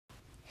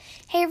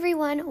Hey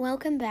everyone,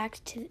 welcome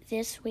back to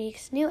this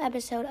week's new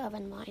episode of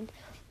Unwind.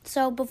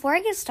 So before I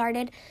get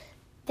started,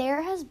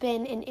 there has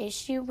been an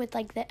issue with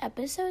the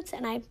episodes,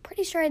 and I'm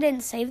pretty sure I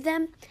didn't save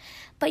them.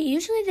 But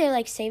usually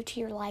they save to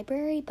your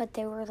library, but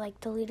they were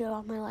deleted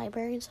off my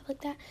library and stuff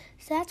like that.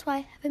 So that's why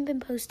I haven't been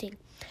posting.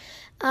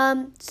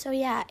 So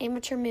yeah,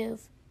 amateur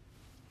move.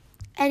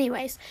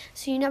 Anyways,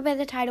 so you know by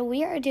the title,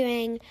 we are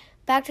doing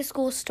back to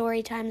school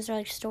story times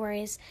or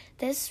stories.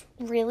 This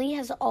really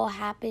has all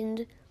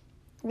happened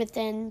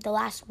within the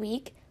last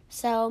week.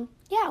 So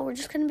yeah, we're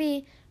just going to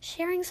be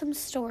sharing some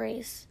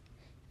stories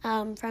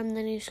from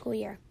the new school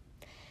year.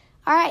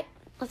 All right,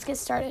 let's get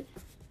started.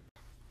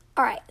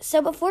 All right,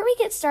 so before we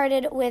get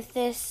started with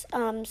this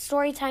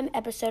story time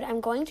episode,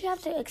 I'm going to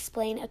have to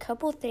explain a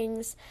couple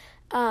things.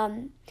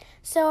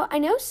 So I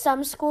know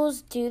some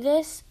schools do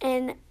this,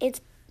 and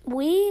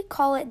we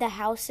call it the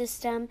house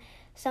system.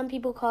 Some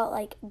people call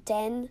it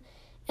den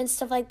and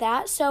stuff like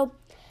that. So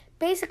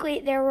basically,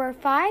 there were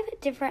 5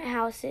 different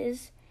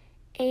houses,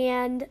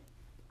 and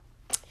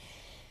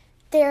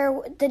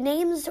the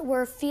names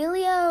were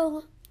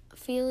Filio,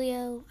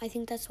 I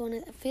think that's one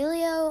of the,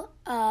 Filio,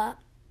 what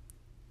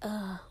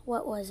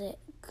was it?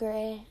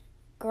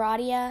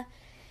 Gradia,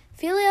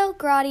 Filio,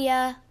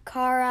 Gradia,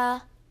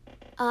 Cara,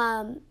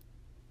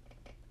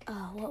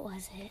 what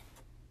was it?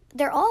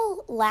 They're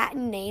all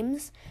Latin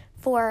names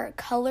for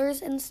colors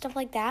and stuff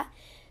like that.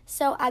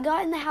 So I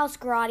got in the house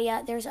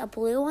Gradia. There's a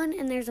blue one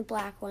and there's a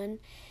black one.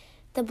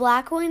 The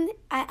black one,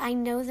 I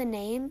know the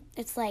name.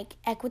 It's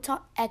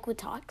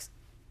Equitox.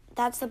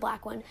 That's the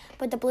black one.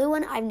 But the blue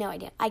one, I have no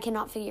idea. I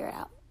cannot figure it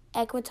out.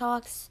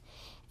 Equitox.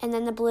 And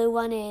then the blue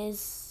one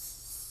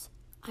is,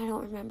 I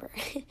don't remember.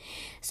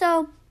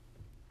 So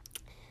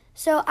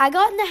I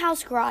got in the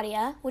house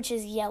Gradia, which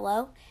is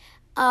yellow.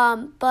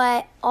 And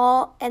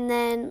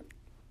then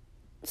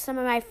some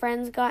of my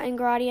friends got in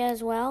Gradia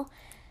as well.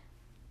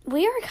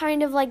 We are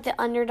kind of the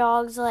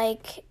underdogs.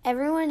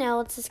 Everyone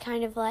else is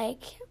kind of I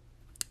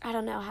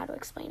don't know how to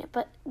explain it,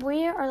 but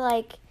we are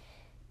like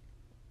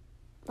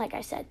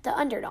I said, the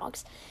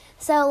underdogs.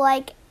 So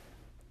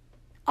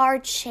our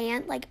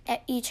chant,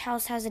 each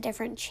house has a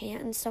different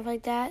chant and stuff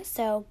like that.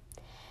 So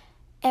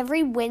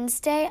every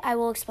Wednesday, I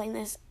will explain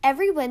this.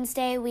 Every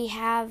Wednesday we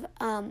have,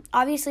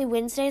 obviously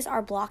Wednesdays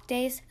are block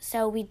days,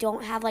 so we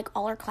don't have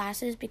all our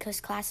classes because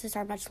classes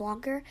are much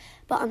longer.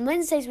 But on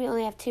Wednesdays we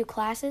only have 2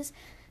 classes.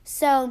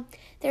 So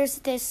there's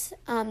this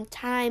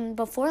time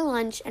before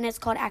lunch, and it's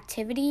called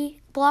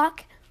activity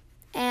block.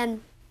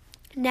 And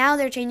now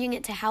they're changing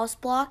it to house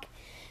block.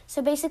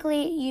 So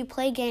basically you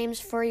play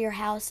games for your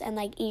house, and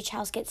each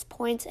house gets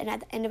points. And at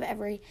the end of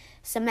every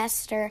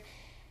semester,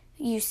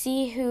 you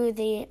see who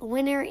the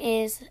winner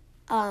is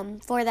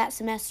for that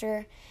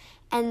semester.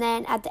 And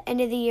then at the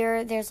end of the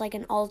year, there's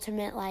an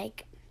ultimate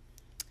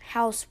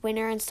house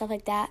winner and stuff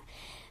like that.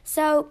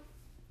 So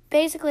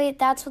basically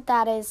that's what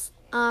that is.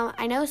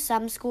 I know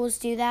some schools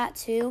do that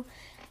too.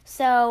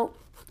 So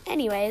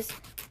anyways,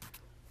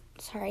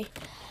 sorry.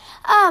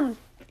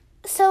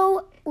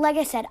 So like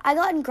I said, I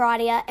got in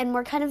Gradia, and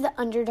we're kind of the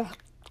underdog.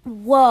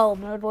 Whoa,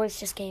 my voice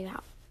just came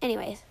out.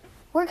 Anyways,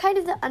 we're kind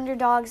of the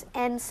underdogs,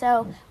 and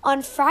so on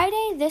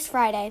this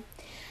Friday,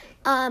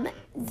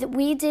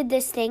 we did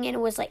this thing, and it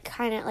was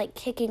kind of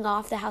kicking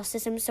off the house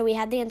system. So we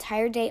had the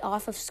entire day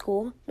off of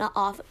school, not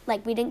off,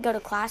 we didn't go to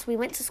class. We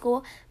went to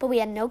school, but we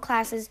had no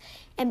classes,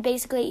 and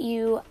basically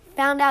you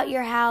found out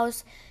your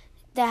house,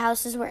 the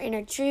houses were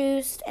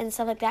introduced and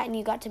stuff like that, and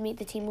you got to meet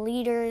the team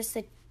leaders,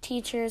 the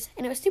teachers,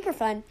 and it was super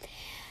fun.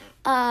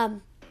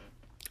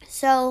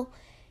 So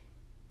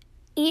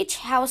each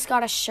house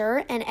got a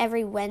shirt, and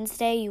every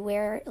Wednesday you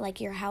wear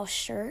your house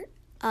shirt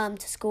to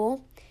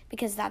school,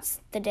 because that's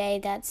the day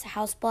that's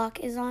house block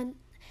is on.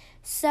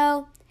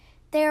 So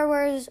there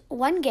was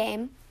one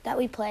game that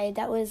we played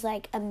that was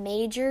a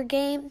major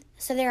game.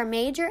 So there are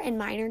major and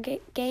minor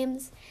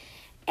games,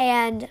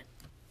 and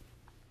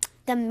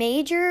the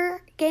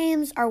major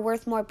games are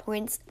worth more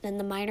points than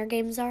the minor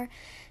games are.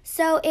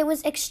 So it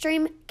was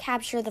extreme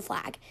capture the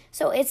flag.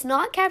 So it's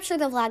not capture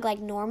the flag like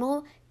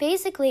normal.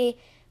 Basically,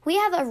 we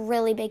have a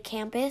really big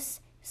campus.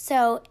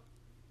 So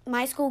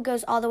my school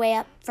goes all the way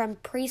up from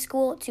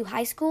preschool to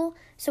high school.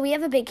 So we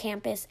have a big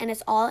campus, and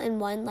it's all in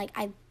one,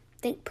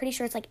 pretty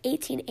sure it's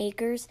 18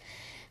 acres.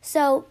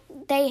 So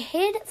they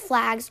hid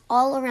flags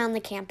all around the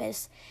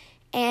campus.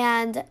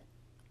 And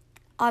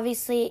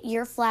obviously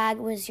your flag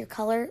was your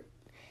color.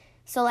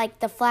 So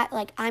the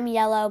flag, I'm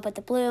yellow, but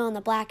the blue and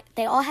the black,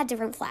 they all had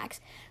different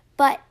flags.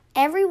 But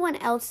everyone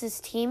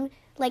else's team,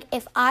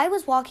 if I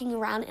was walking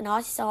around and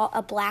I saw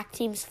a black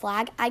team's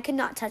flag, I could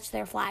not touch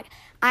their flag.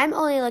 I'm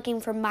only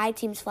looking for my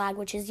team's flag,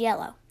 which is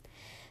yellow.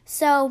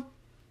 So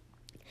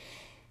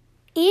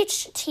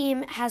each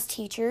team has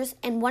teachers,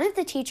 and one of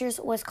the teachers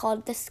was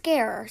called the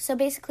scarer. So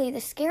basically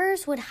the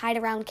scarers would hide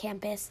around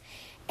campus,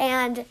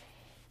 and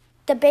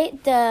the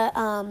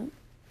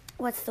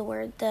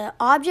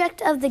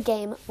object of the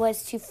game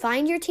was to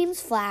find your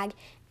team's flag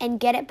and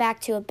get it back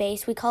to a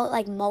base. We call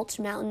it Mulch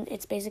Mountain.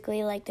 It's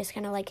basically this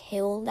kind of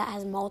hill that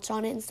has mulch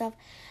on it and stuff.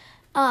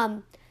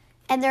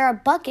 And there are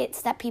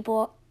buckets that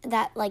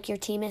your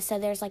team is. So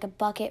there's like a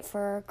bucket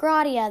for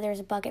Gradia, there's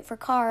a bucket for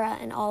Cara,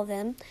 and all of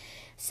them.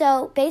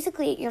 So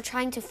basically, you're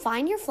trying to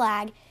find your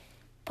flag,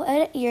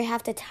 you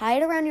have to tie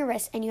it around your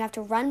wrist, and you have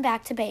to run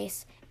back to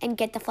base and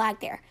get the flag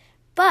there.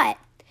 But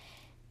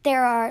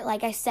there are,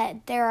 like I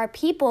said, there are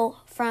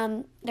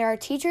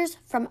teachers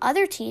from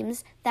other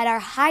teams that are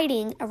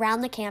hiding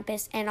around the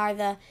campus and are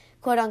the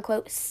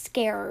quote-unquote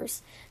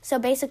scarers. So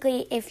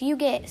basically, if you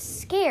get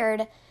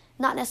scared,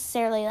 not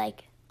necessarily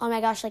like, oh my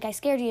gosh, like I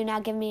scared you, now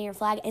give me your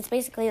flag. It's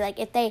basically like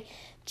if they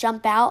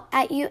jump out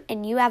at you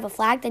and you have a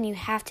flag, then you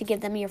have to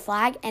give them your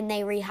flag and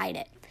they re-hide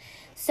it.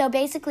 So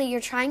basically,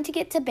 you're trying to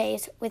get to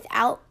base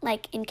without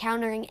like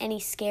encountering any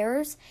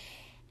scares.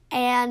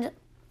 And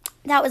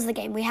that was the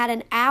game. We had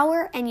an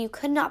hour and you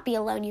could not be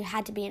alone. You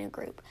had to be in a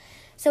group.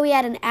 So we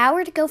had an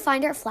hour to go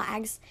find our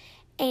flags.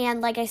 And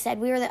like I said,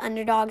 we were the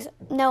underdogs.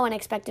 No one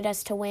expected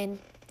us to win.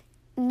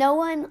 No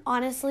one,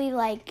 honestly,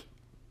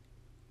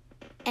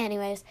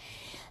 anyways.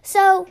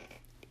 So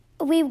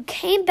we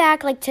came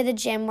back, to the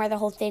gym where the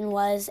whole thing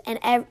was,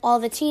 and all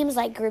the teams,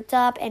 grouped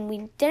up, and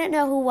we didn't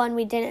know who won.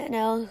 We didn't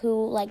know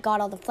who,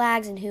 got all the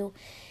flags and who,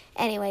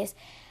 anyways.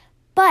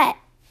 But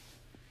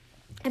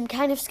I'm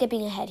kind of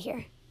skipping ahead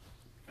here.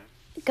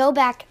 Go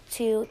back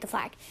to the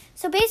flag.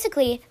 So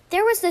basically,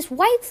 there was this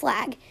white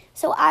flag.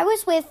 So I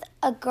was with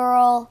a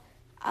girl,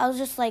 I'll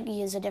just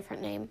use a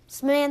different name,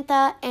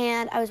 Samantha,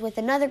 and I was with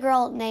another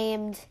girl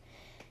named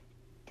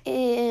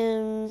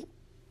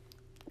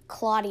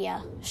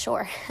Claudia,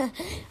 sure.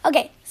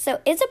 Okay, so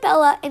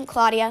Isabella and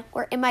Claudia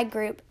were in my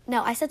group.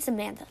 No, I said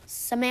Samantha.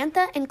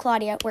 Samantha and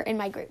Claudia were in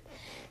my group.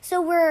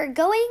 So we're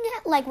going,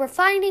 we're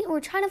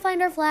trying to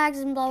find our flags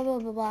and blah, blah,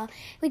 blah, blah.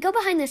 We go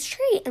behind this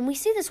tree and we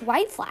see this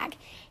white flag.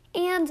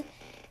 And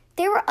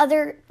there were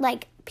other,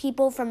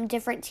 people from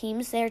different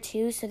teams there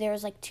too. So there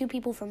was, 2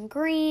 people from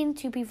Green,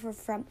 2 people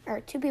from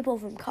Cara,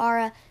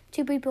 2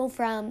 people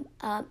from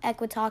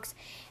Equitox.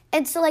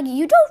 And so,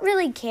 you don't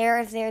really care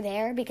if they're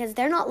there because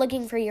they're not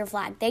looking for your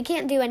flag. They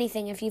can't do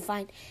anything if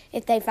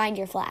they find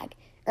your flag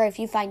or if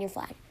you find your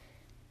flag.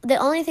 The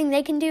only thing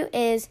they can do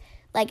is,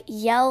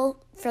 yell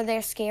for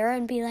their scarer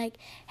and be like,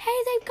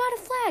 hey, they've got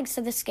a flag,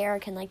 so the scarer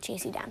can,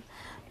 chase you down.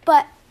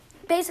 But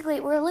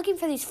basically, we're looking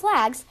for these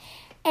flags,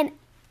 and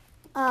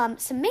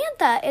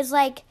Samantha is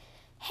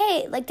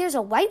hey, there's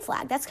a white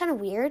flag. That's kind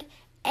of weird.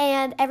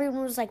 And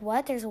everyone was like,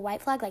 what? There's a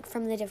white flag,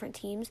 from the different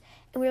teams?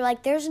 And we were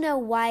like, there's no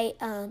white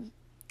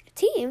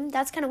team.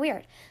 That's kind of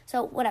weird.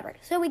 So, whatever.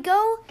 So, we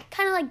go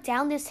kind of,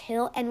 down this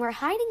hill, and we're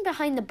hiding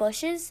behind the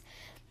bushes,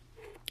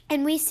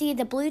 and we see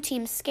the blue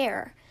team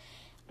scare.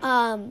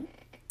 And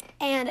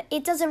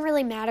it doesn't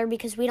really matter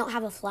because we don't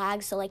have a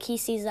flag, so, he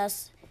sees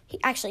us.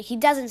 He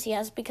doesn't see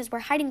us because we're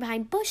hiding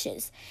behind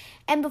bushes.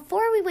 And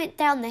before we went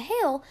down the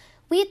hill,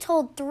 we had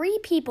told 3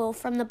 people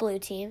from the blue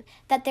team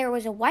that there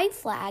was a white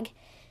flag,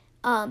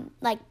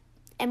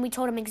 and we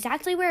told them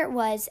exactly where it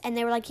was, and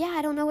they were like, yeah,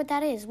 I don't know what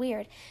that is,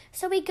 weird.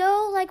 So we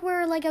go,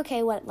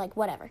 okay,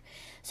 whatever.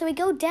 So we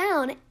go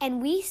down,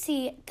 and we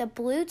see the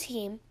blue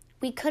team.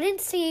 We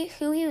couldn't see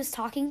who he was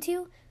talking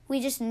to.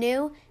 We just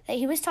knew that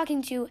he was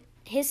talking to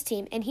his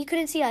team, and he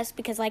couldn't see us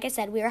because, like I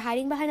said, we were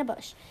hiding behind a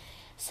bush.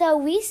 So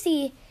we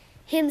see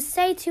him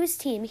say to his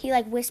team, he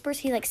whispers,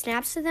 he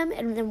snaps to them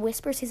and then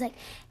whispers, he's like,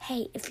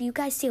 hey, if you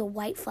guys see a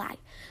white flag.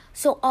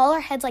 So all our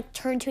heads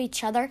turn to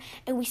each other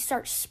and we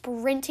start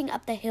sprinting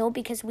up the hill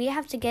because we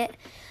have to get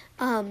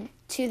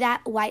to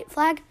that white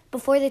flag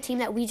before the team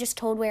that we just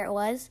told where it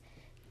was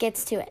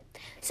gets to it.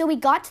 So we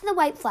got to the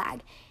white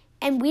flag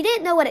and we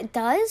didn't know what it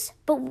does,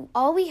 but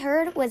all we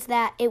heard was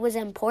that it was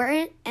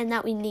important and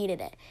that we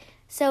needed it.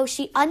 So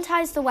she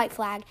unties the white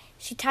flag,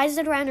 she ties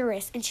it around her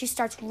wrist, and she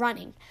starts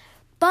running.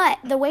 But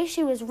the way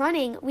she was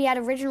running, we had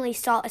originally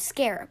saw a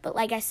scare. But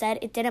like I said,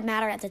 it didn't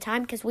matter at the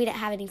time because we didn't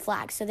have any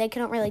flags. So they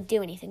couldn't really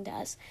do anything to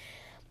us.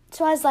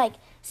 So I was like,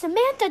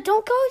 Samantha,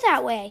 don't go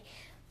that way.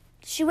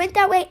 She went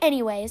that way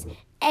anyways.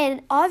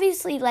 And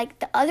obviously,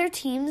 the other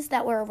teams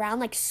that were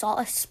around, saw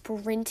us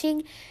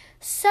sprinting.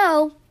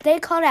 So they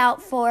called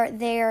out for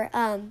their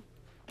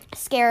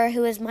scarer,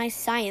 who is my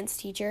science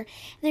teacher.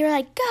 And they were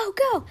like, go,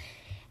 go.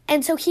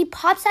 And so he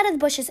pops out of the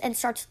bushes and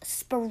starts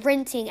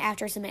sprinting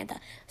after Samantha.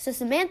 So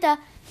Samantha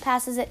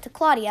passes it to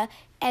Claudia,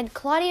 and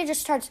Claudia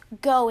just starts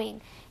going.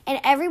 And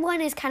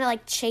everyone is kind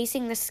of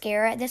chasing the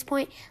scare at this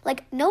point.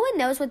 No one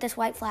knows what this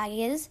white flag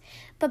is.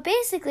 But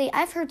basically,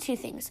 I've heard 2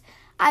 things.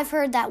 I've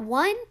heard that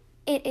 1,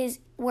 it is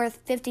worth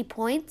 50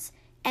 points.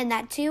 And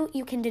that 2,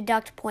 you can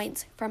deduct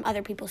points from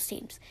other people's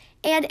teams.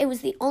 And it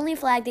was the only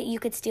flag that you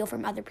could steal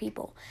from other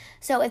people.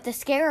 So if the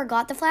scarer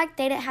got the flag,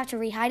 they didn't have to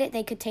re-hide it.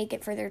 They could take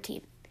it for their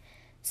team.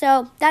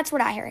 So that's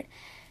what I heard.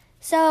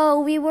 So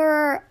we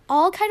were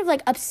all kind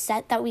of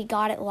upset that we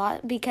got it a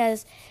lot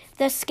because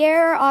the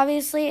scarer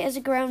obviously is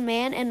a grown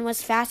man and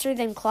was faster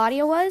than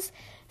Claudia was.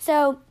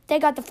 So they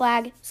got the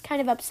flag. I was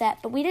kind of upset,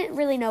 but we didn't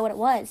really know what it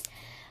was.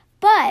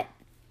 But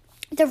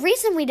the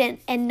reason we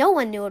didn't, and no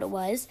one knew what it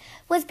was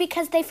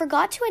because they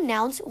forgot to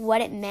announce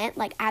what it meant,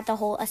 at the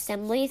whole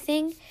assembly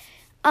thing.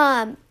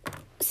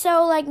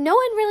 So, like, no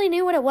one really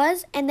knew what it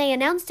was, and they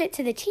announced it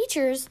to the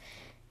teachers,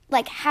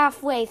 like,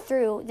 halfway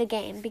through the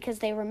game because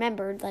they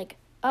remembered, like,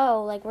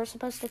 oh, like, we're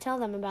supposed to tell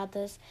them about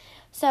this.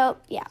 So,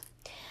 yeah.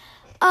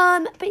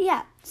 But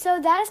yeah, so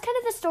that is kind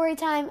of the story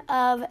time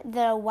of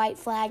the white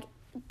flag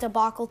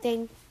debacle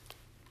thing.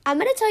 I'm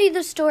going to tell you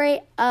the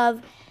story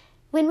of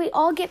when we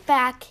all get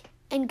back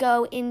and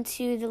go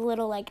into the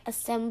little, like,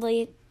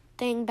 assembly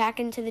thing back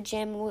into the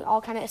gym. We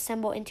all kind of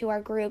assemble into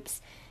our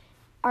groups,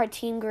 our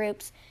team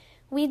groups.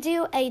 We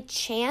do a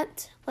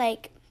chant,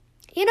 like,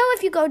 you know,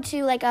 if you go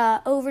to, like,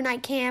 a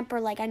overnight camp, or,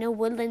 like, I know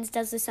Woodlands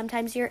does this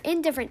sometimes, you're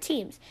in different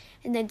teams,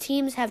 and then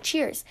teams have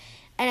cheers,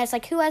 and it's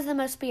like, who has the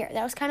most beer?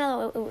 That was kind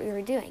of what we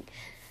were doing.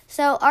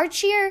 So our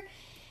cheer,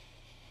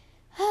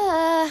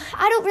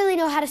 I don't really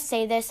know how to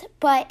say this,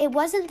 but it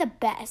wasn't the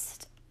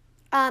best.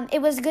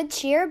 It was good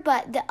cheer,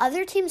 but the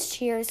other team's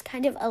cheers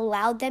kind of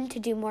allowed them to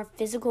do more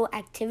physical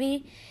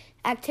activities.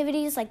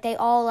 Like, they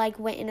all, like,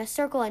 went in a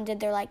circle and did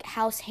their, like,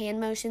 house hand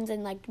motions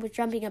and, like, was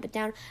jumping up and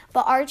down.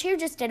 But our cheer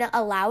just didn't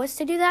allow us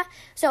to do that.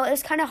 So it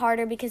was kind of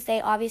harder because they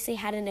obviously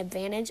had an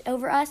advantage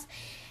over us.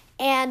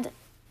 And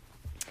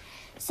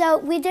so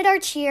we did our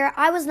cheer.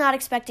 I was not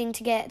expecting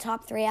to get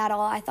top 3 at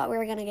all. I thought we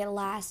were going to get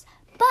last.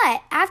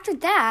 But after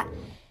that,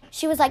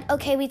 she was like,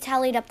 okay, we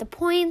tallied up the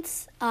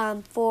points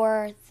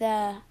for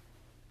the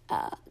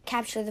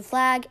capture the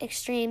flag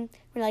extreme.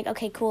 We're like,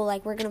 okay, cool,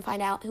 like, we're gonna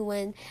find out who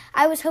won.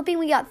 I was hoping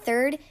we got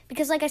third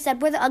because, like I said,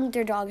 we're the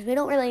underdogs. We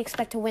don't really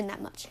expect to win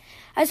that much.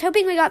 I was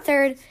hoping we got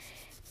third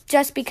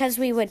just because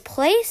we would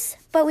place,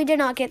 but we did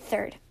not get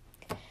third.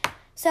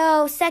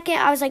 So second,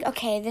 I was like,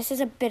 okay, this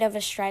is a bit of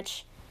a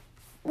stretch.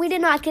 We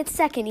did not get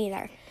second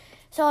either.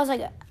 So I was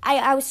like,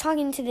 I was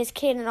talking to this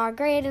kid in our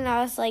grade, and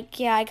I was like,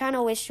 yeah, I kind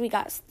of wish we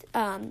got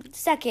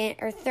second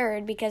or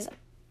third because.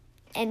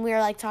 And we were,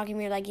 like, talking,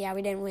 we were like, yeah,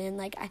 we didn't win.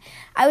 Like,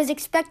 I was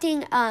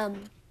expecting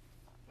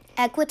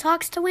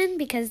Equitox to win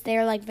because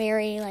they're, like,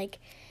 very, like,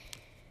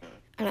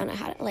 I don't know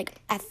how to, like,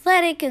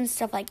 athletic and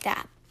stuff like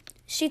that.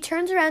 She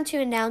turns around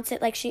to announce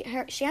it, like, she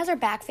has her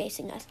back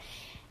facing us.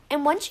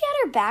 And once she had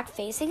her back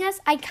facing us,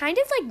 I kind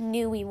of, like,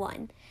 knew we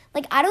won.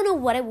 Like, I don't know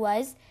what it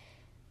was,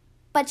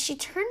 but she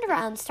turned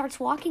around, starts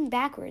walking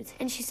backwards,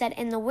 and she said,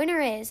 and the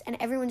winner is, and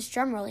everyone's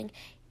drum rolling.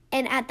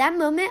 And at that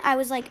moment, I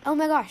was like, oh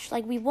my gosh,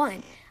 like, we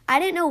won. I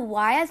didn't know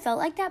why I felt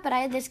like that, but I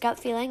had this gut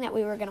feeling that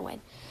we were going to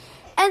win.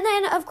 And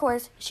then, of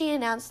course, she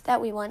announced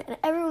that we won, and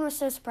everyone was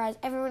so surprised.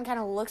 Everyone kind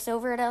of looks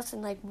over at us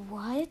and like,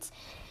 what?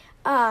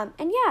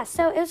 And yeah,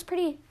 so it was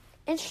pretty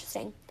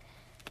interesting.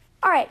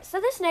 All right, so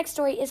this next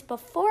story is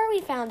before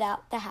we found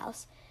out the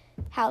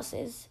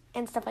houses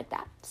and stuff like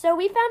that. So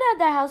we found out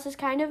the houses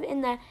kind of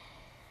in the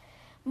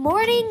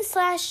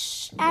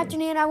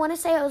morning/afternoon. I want to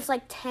say it was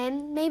like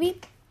 10 maybe.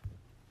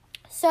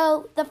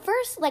 So the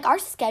first, like, our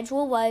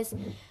schedule was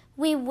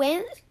we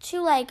went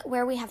to, like,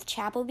 where we have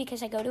chapel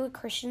because I go to a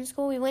Christian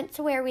school. We went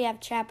to where we have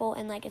chapel,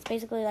 and, like, it's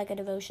basically like a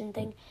devotion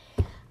thing.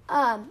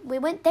 We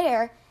went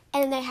there,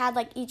 and they had,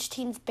 like, each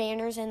team's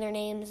banners and their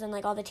names, and,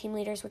 like, all the team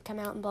leaders would come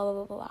out and blah, blah,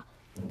 blah, blah, blah.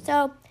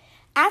 So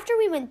after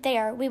we went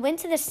there, we went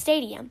to the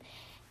stadium,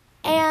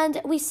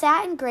 and we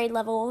sat in grade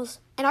levels,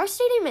 and our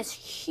stadium is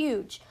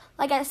huge,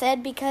 like I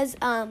said, because,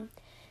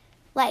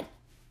 like,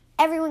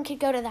 everyone could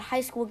go to the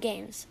high school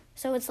games.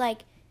 So it's,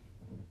 like,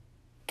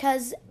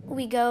 because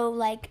we go,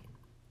 like,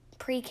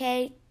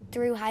 pre-K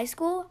through high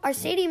school, our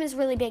stadium is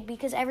really big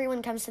because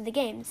everyone comes to the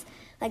games,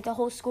 like, the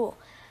whole school.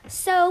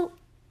 So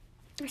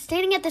we're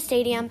standing at the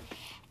stadium,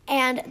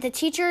 and the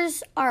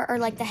teachers are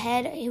like, the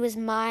head, he was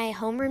my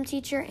homeroom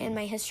teacher and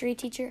my history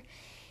teacher.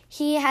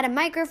 He had a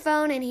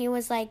microphone, and he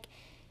was like,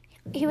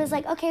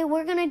 okay,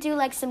 we're going to do,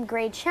 like, some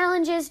grade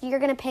challenges. You're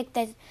going to pick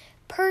the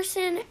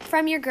person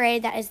from your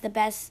grade that is the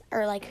best,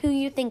 or, like, who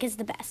you think is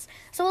the best.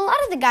 So a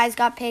lot of the guys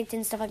got picked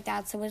and stuff like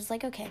that, so it was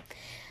like, okay.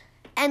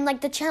 And,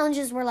 like, the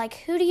challenges were like,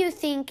 who do you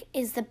think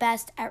is the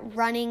best at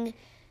running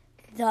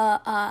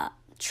the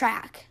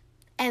track?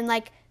 And,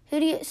 like,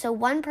 so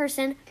one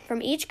person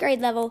from each grade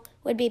level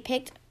would be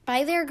picked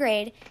by their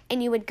grade,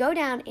 and you would go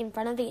down in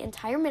front of the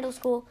entire middle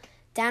school,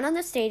 down on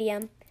the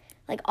stadium,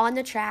 like, on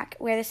the track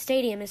where the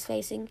stadium is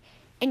facing,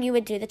 and you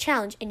would do the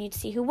challenge, and you'd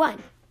see who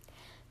won.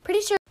 Pretty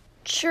sure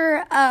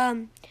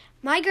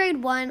my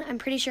grade won. I'm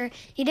pretty sure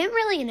he didn't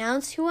really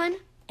announce who won.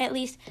 At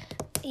least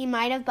he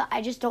might have, but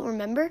I just don't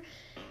remember.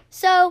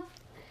 So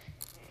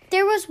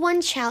there was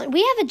one challenge.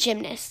 We have a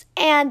gymnast,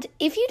 and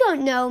if you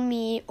don't know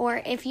me,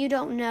 or if you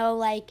don't know,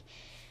 like,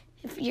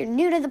 if you're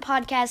new to the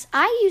podcast,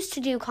 I used to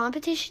do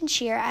competition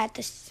cheer at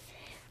this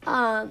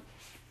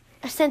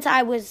since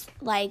I was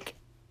like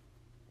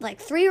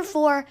 3 or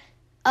 4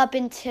 up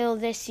until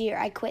this year.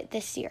 I quit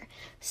this year.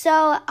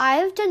 So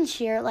I've done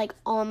cheer, like,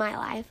 all my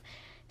life.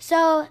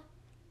 So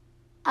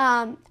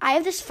I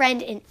have this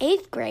friend in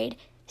 8th grade.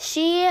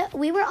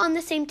 We were on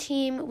the same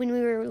team when we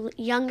were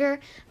younger,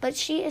 but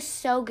she is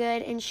so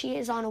good, and she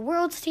is on a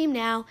world's team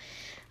now.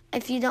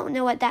 If you don't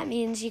know what that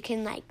means, you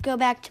can, like, go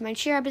back to my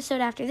cheer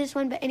episode after this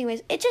one. But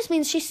anyways, it just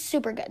means she's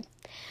super good.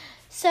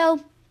 So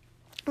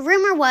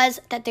rumor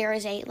was that there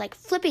is a like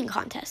flipping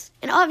contest.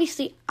 And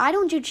obviously I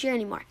don't do cheer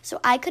anymore, so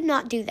I could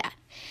not do that.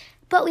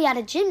 But we had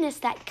a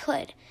gymnast that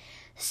could.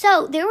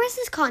 So there was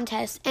this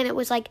contest, and it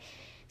was like,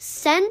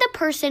 send the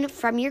person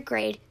from your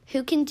grade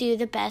who can do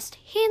the best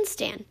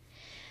handstand.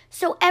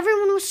 So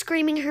everyone was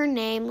screaming her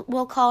name.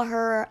 We'll call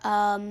her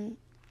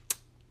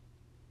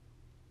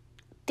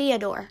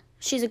Theodore.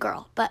 She's a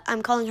girl, but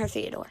I'm calling her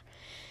Theodore.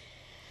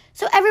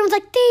 So everyone's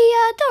like,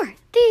 Theodore,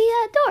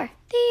 Theodore,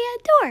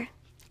 Theodore.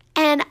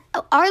 And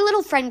our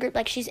little friend group,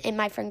 like she's in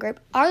my friend group,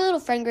 our little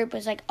friend group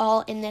was like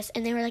all in this,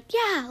 and they were like,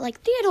 yeah,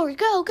 like Theodore,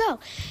 go, go.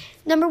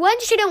 Number one,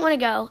 she didn't want to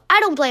go. I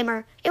don't blame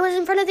her. It was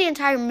in front of the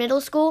entire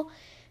middle school.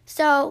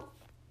 So,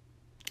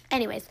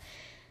 anyways.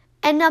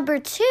 And number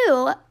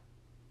two,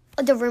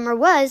 the rumor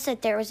was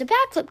that there was a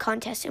backflip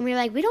contest, and we were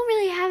like, we don't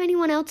really have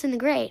anyone else in the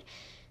grade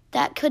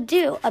that could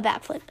do a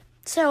backflip.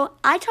 So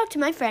I talked to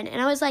my friend,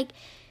 and I was like,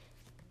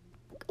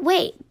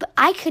 wait, but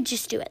I could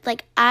just do it.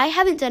 Like, I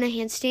haven't done a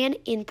handstand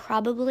in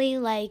probably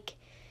like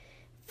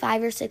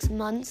 5 or 6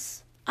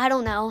 months. I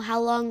don't know how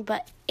long,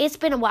 but it's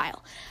been a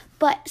while.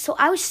 But so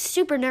I was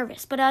super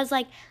nervous, but I was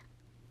like,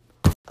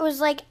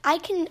 I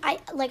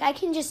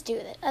can just do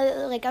it.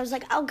 I was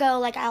like, I'll go,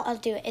 like I'll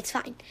do it. It's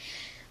fine.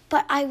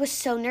 But I was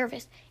so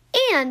nervous.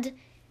 And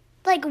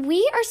like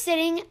we are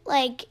sitting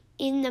like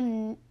in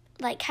the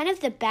like kind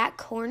of the back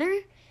corner.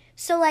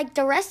 So like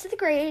the rest of the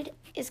grade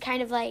is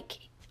kind of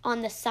like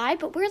on the side,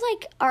 but we're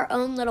like our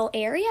own little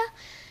area.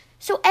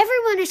 So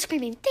everyone is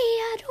screaming,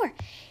 Theodore.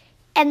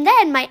 And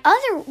then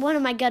one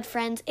of my good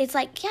friends, is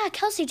like, yeah,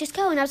 Kelsey, just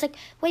go. And I was like,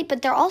 wait,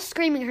 but they're all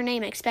screaming her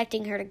name,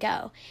 expecting her to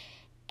go.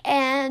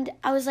 And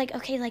I was like,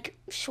 okay, like,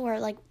 sure,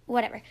 like,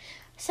 whatever.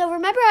 So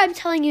remember I'm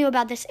telling you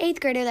about this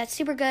 8th grader that's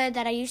super good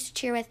that I used to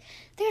cheer with?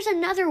 There's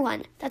another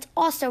one that's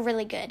also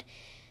really good.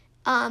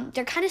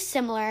 They're kind of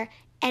similar.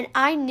 And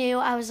I knew,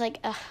 I was like,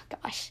 oh,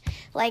 gosh.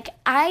 Like,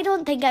 I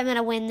don't think I'm going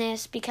to win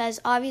this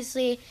because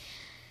obviously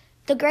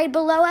the grade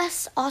below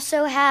us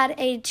also had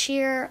a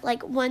cheer,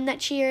 like one that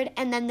cheered.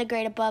 And then the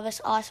grade above us,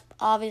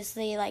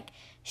 obviously, like,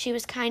 she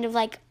was kind of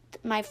like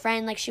my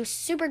friend. Like, she was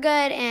super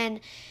good.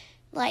 And,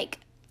 like,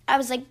 I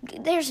was like,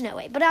 there's no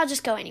way. But I'll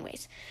just go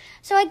anyways.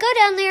 So I go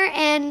down there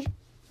and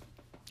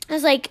I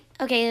was like,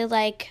 okay,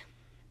 like,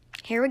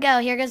 here we go.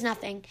 Here goes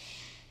nothing.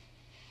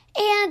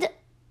 And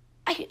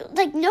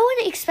no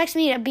one expects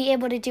me to be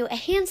able to do a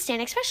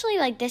handstand, especially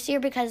like this year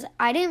because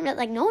I didn't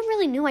no one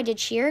really knew I did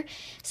cheer.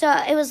 So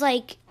it was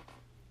like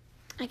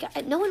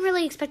no one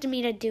really expected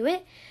me to do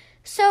it.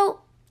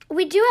 So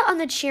we do it on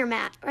the cheer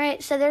mat,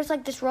 right? So there's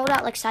like this rolled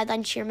out like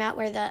sideline cheer mat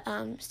where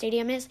the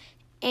stadium is.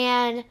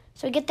 And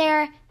so we get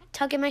there,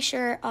 tuck in my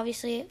shirt,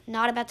 obviously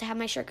not about to have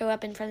my shirt go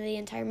up in front of the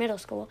entire middle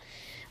school.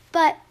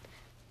 But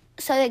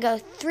so they go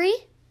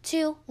 3,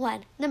 2,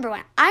 1. Number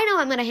 1. I know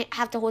I'm going to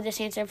have to hold this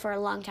handstand for a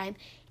long time.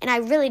 And I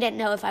really didn't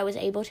know if I was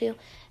able to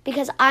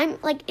because I'm,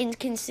 like,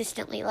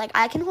 inconsistently. Like,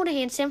 I can hold a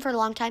handstand for a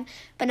long time,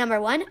 but number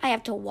 1, I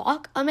have to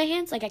walk on my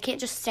hands. Like, I can't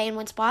just stay in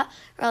one spot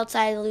or else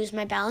I lose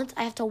my balance.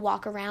 I have to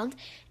walk around.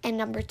 And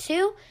number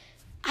 2,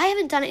 I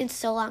haven't done it in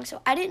so long,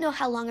 so I didn't know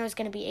how long I was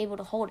going to be able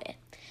to hold it.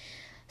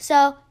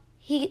 So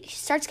he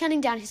starts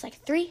counting down. He's like,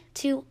 3,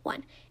 2,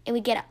 1. And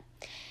we get up.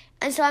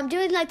 And so I'm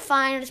doing, like,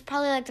 fine. It's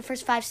probably, like, the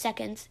first 5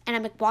 seconds. And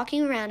I'm, like,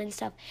 walking around and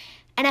stuff.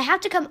 And I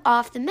have to come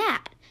off the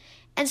mat.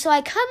 And so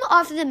I come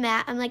off the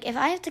mat. I'm like, if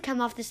I have to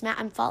come off this mat,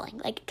 I'm falling.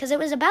 Like, because it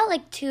was about,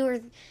 like,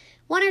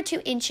 1 or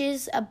 2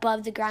 inches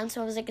above the ground.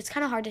 So I was like, it's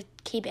kind of hard to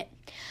keep it.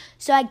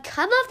 So I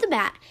come off the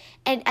mat.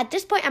 And at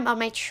this point, I'm on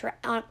my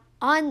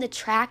on the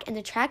track. And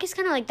the track is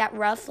kind of like that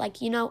rough.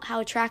 Like, you know how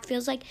a track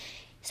feels like.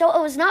 So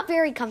it was not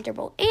very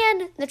comfortable.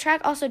 And the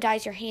track also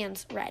dyes your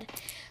hands red.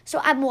 So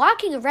I'm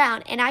walking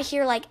around, and I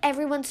hear, like,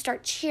 everyone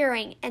start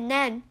cheering. And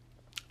then,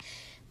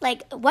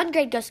 like, one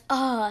grade goes,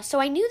 oh.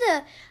 So I knew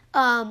the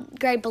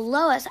grade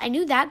below us, I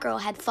knew that girl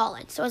had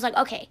fallen. So I was like,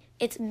 okay,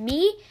 it's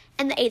me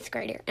and the 8th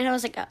grader. And I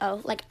was like,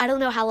 uh-oh. Like, I don't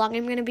know how long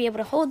I'm going to be able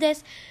to hold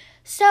this.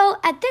 So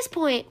at this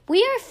point,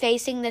 we are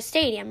facing the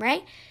stadium,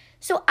 right?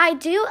 So I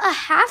do a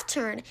half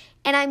turn,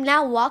 and I'm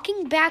now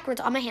walking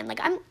backwards on my hand. Like,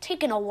 I'm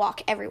taking a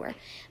walk everywhere.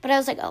 But I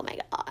was like, oh, my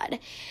God.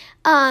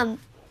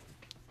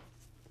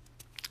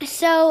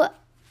 So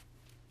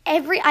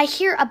I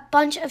hear a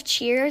bunch of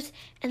cheers,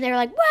 and they're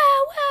like,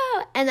 wow,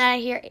 wow. And then I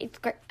hear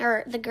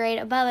the grade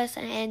above us,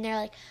 and they're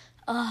like,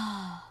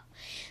 oh.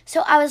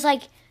 So I was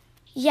like,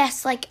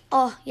 yes, like,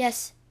 oh,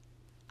 yes,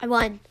 I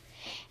won.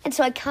 And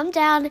so I come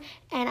down,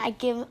 and I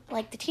give,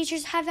 like, the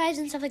teachers high fives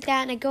and stuff like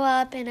that, and I go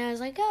up, and I was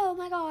like, oh,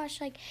 my gosh,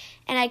 like,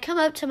 and I come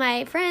up to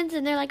my friends,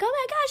 and they're like, oh,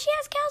 my gosh,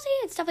 yes, Kelsey,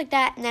 and stuff like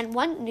that. And then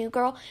one new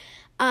girl,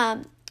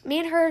 me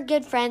and her are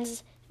good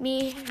friends,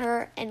 me,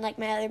 her, and, like,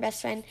 my other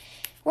best friend,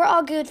 we're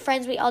all good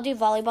friends. We all do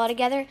volleyball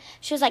together.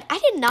 She was like, I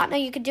did not know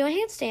you could do a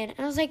handstand.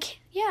 And I was like,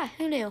 yeah,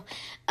 who knew?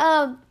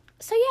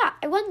 So, yeah,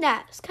 I won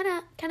that. It's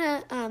kind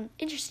of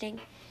interesting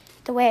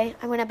the way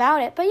I went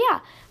about it. But,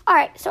 yeah. All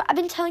right, so I've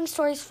been telling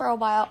stories for a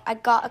while. I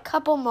got a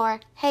couple more.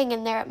 Hang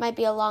in there. It might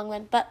be a long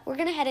one. But we're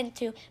going to head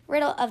into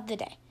Riddle of the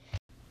Day.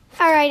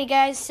 Alrighty,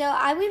 guys. So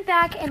I went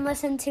back and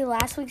listened to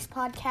last week's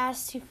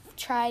podcast to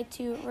try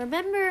to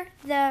remember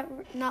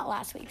not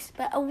last week's,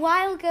 but a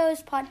while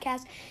ago's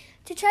podcast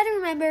to try to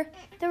remember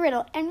the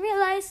riddle and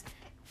realize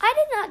I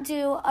did not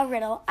do a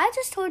riddle. I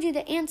just told you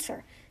the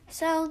answer.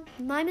 So,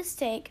 my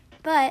mistake.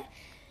 But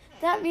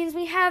that means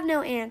we have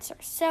no answer.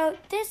 So,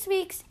 this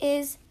week's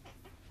is,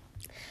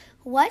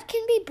 what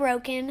can be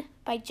broken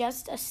by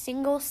just a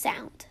single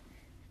sound?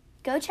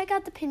 Go check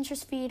out the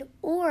Pinterest feed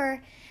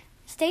or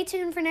stay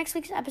tuned for next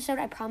week's episode.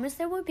 I promise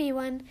there will be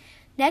one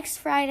next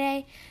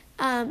Friday.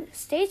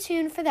 Stay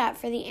tuned for that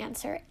for the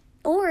answer.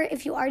 Or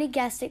if you already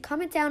guessed it,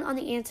 comment down on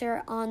the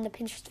answer on the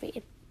Pinterest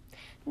feed.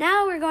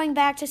 Now we're going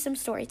back to some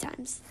story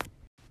times.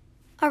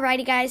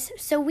 Alrighty, guys.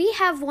 So we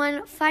have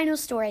one final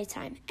story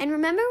time. And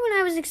remember when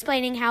I was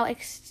explaining how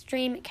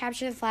Extreme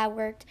Capture the Flag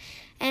worked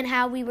and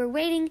how we were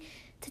waiting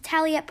to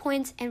tally up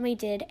points and we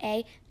did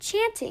a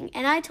chanting.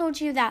 And I told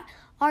you that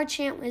our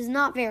chant was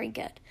not very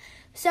good.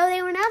 So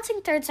they were announcing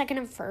third, second,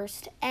 and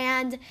first.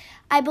 And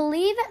I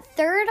believe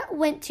third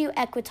went to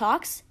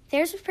Equitox.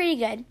 Theirs was pretty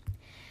good.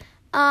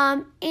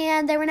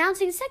 And they were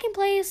announcing second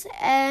place,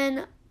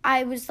 and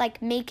I was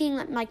making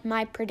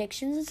my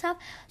predictions and stuff.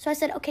 So I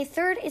said, okay,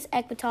 third is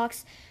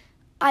Equitox.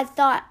 I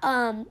thought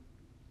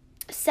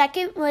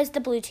second was the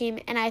blue team,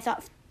 and I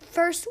thought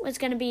first was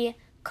going to be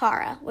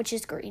Kara, which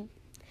is green.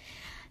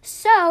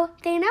 So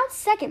they announced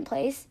second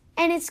place,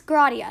 and it's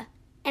Gradia.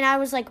 And I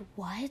was like,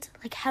 what?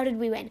 How did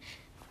we win?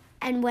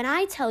 And when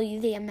I tell you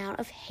the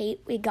amount of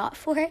hate we got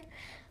for it,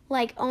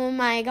 oh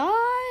my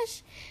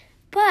gosh.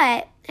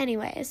 But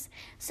anyways,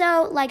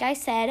 so like I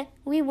said,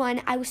 we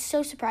won. I was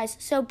so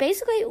surprised. So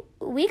basically,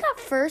 we got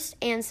first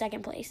and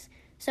second place.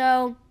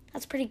 So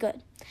that's pretty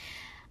good.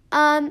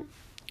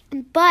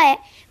 But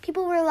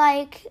people were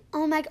like,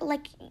 oh my,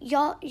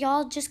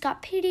 y'all just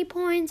got pity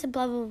points and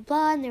blah, blah, blah,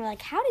 blah. And they were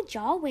like, how did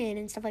y'all win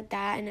and stuff like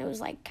that? And it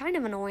was kind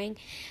of annoying.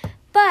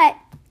 But,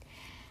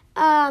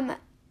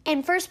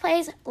 in first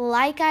place,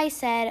 like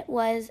I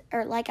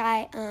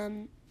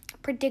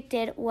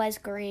predicted, was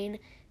green.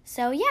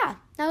 So yeah,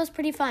 that was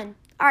pretty fun.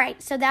 All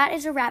right, so that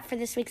is a wrap for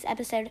this week's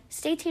episode.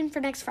 Stay tuned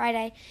for next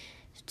Friday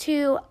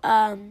to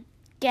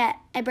get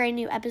a brand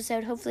new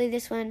episode. Hopefully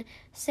this one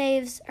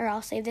saves, or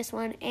I'll save this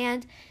one.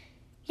 And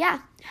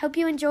yeah, hope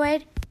you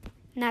enjoyed.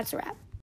 And that's a wrap.